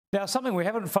Now, something we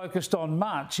haven't focused on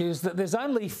much is that there's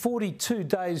only 42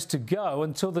 days to go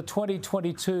until the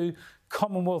 2022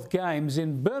 Commonwealth Games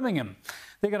in Birmingham.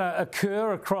 They're going to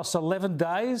occur across 11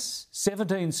 days,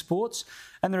 17 sports,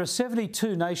 and there are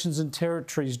 72 nations and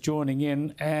territories joining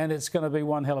in, and it's going to be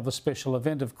one hell of a special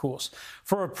event, of course.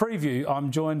 For a preview,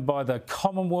 I'm joined by the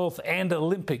Commonwealth and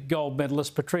Olympic gold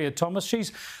medalist, Petria Thomas.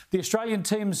 She's the Australian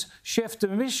team's chef de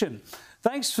mission.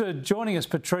 Thanks for joining us,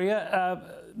 Petria.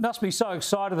 Must be so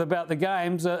excited about the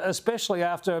Games, especially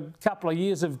after a couple of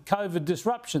years of COVID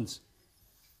disruptions.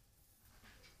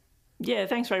 Yeah,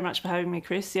 thanks very much for having me,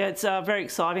 Chris. Yeah, it's very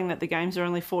exciting that the Games are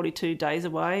only 42 days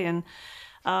away, and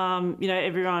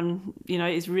everyone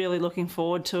is really looking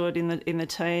forward to it in the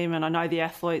team, and I know the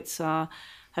athletes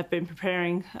have been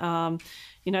preparing.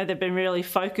 They've been really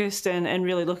focused and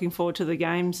really looking forward to the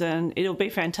Games, and it'll be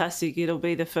fantastic. It'll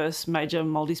be the first major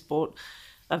multi-sport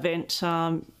event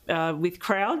with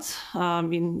crowds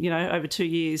in over 2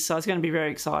 years, so it's going to be very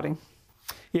exciting.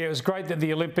 Yeah, it was great that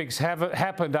the Olympics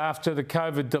happened after the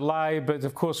COVID delay, but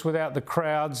of course without the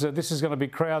crowds, this is going to be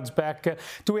crowds back.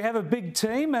 Do we have a big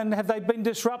team, and have they been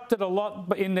disrupted a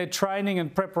lot in their training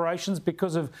and preparations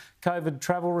because of COVID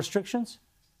travel restrictions?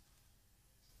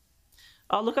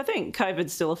 Oh, look, I think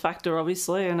COVID's still a factor,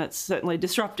 obviously, and it's certainly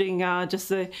disrupting just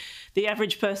the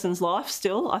average person's life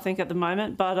still, I think, at the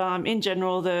moment. But in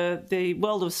general, the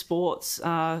world of sports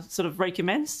sort of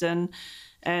recommenced, and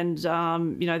there's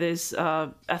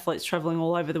athletes travelling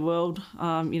all over the world,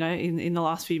 in the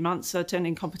last few months,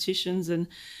 attending competitions and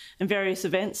various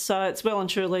events. So it's well and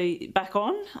truly back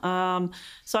on.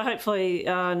 So hopefully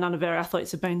none of our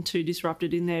athletes have been too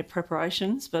disrupted in their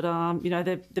preparations. But,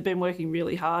 they've been working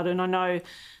really hard, and I know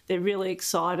they're really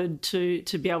excited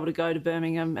to be able to go to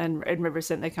Birmingham and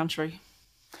represent their country.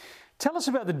 Tell us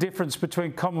about the difference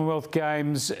between Commonwealth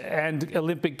Games and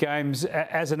Olympic Games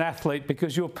as an athlete,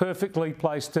 because you're perfectly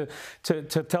placed to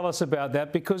tell us about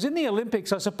that. Because in the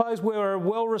Olympics, I suppose we're a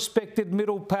well-respected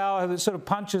middle power that sort of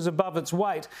punches above its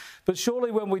weight. But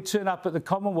surely when we turn up at the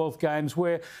Commonwealth Games,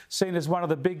 we're seen as one of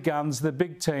the big guns, the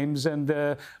big teams,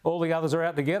 and all the others are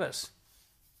out to get us.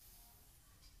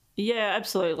 Yeah,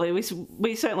 absolutely.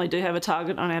 We certainly do have a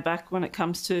target on our back when it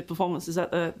comes to performances at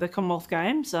the Commonwealth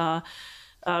Games.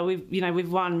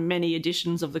 We've won many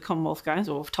editions of the Commonwealth Games,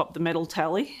 or we've topped the medal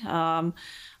tally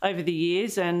over the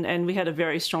years, and we had a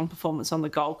very strong performance on the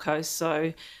Gold Coast.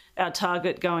 So our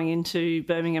target going into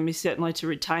Birmingham is certainly to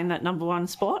retain that number one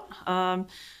spot.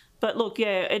 But look,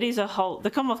 yeah, it is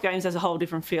the Commonwealth Games has a whole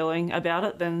different feeling about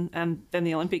it than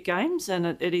the Olympic Games, and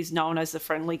it is known as the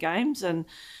friendly games, and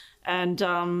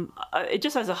it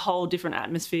just has a whole different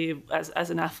atmosphere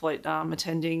as an athlete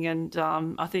attending, and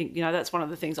I think that's one of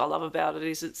the things I love about it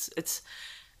is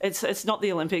it's not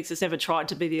the Olympics. It's never tried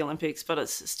to be the Olympics, but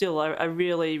it's still a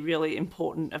really, really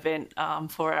important event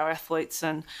for our athletes.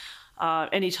 And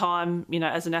anytime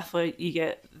as an athlete you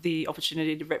get the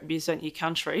opportunity to represent your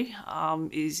country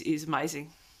is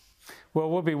amazing. Well,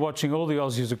 we'll be watching all the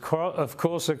Aussies, of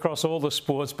course, across all the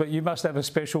sports, but you must have a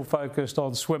special focus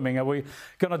on swimming. Are we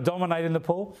going to dominate in the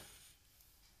pool?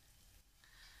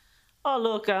 Oh,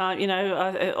 look,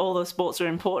 all the sports are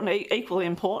important, equally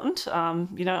important,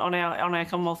 on our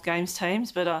Commonwealth Games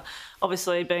teams. But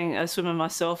obviously, being a swimmer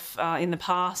myself in the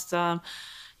past,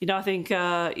 I think,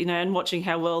 and watching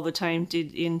how well the team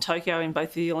did in Tokyo in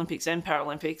both the Olympics and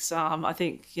Paralympics, I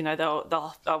think,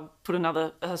 they'll put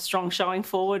another strong showing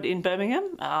forward in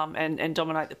Birmingham and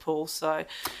dominate the pool. So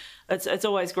it's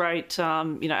always great,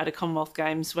 at a Commonwealth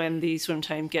Games when the swim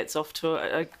team gets off to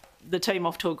a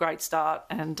great start,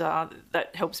 and that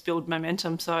helps build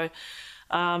momentum. So,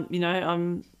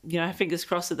 fingers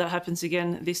crossed that happens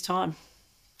again this time.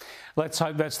 Let's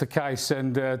hope that's the case,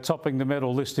 and topping the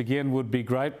medal list again would be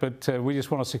great, but we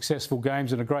just want a successful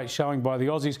Games and a great showing by the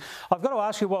Aussies. I've got to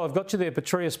ask you, while I've got you there,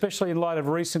 Petria, especially in light of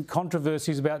recent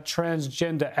controversies about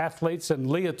transgender athletes and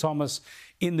Leah Thomas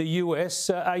in the US,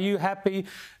 are you happy?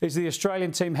 Is the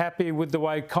Australian team happy with the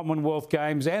way Commonwealth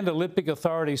Games and Olympic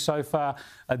authorities so far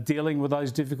are dealing with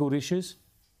those difficult issues?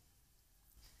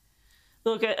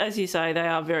 Look, as you say, they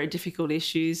are very difficult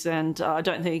issues, and I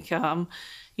don't think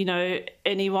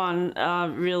anyone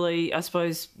really, I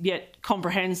suppose, yet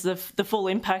comprehends the full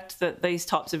impact that these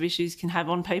types of issues can have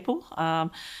on people.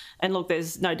 And look,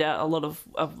 there's no doubt a lot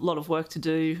of work to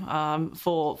do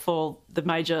for the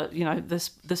major,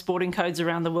 the sporting codes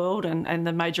around the world and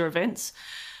the major events.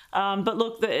 But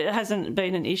look, it hasn't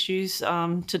been an issue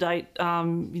to date.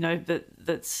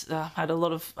 That's had a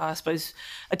lot of, I suppose,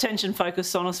 attention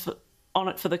focused on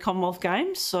it for the Commonwealth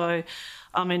Games. So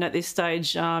I mean, at this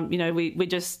stage, we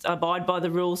just abide by the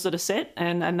rules that are set,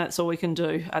 and that's all we can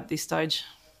do at this stage.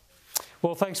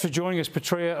 Well, thanks for joining us,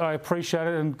 Petria. I appreciate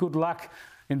it, and good luck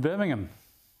in Birmingham.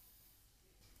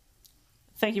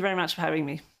 Thank you very much for having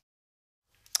me.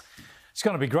 It's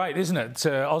going to be great, isn't it?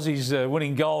 Aussies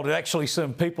winning gold, and actually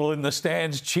some people in the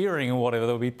stands cheering and whatever.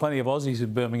 There'll be plenty of Aussies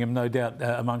in Birmingham, no doubt,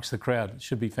 amongst the crowd. It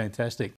should be fantastic.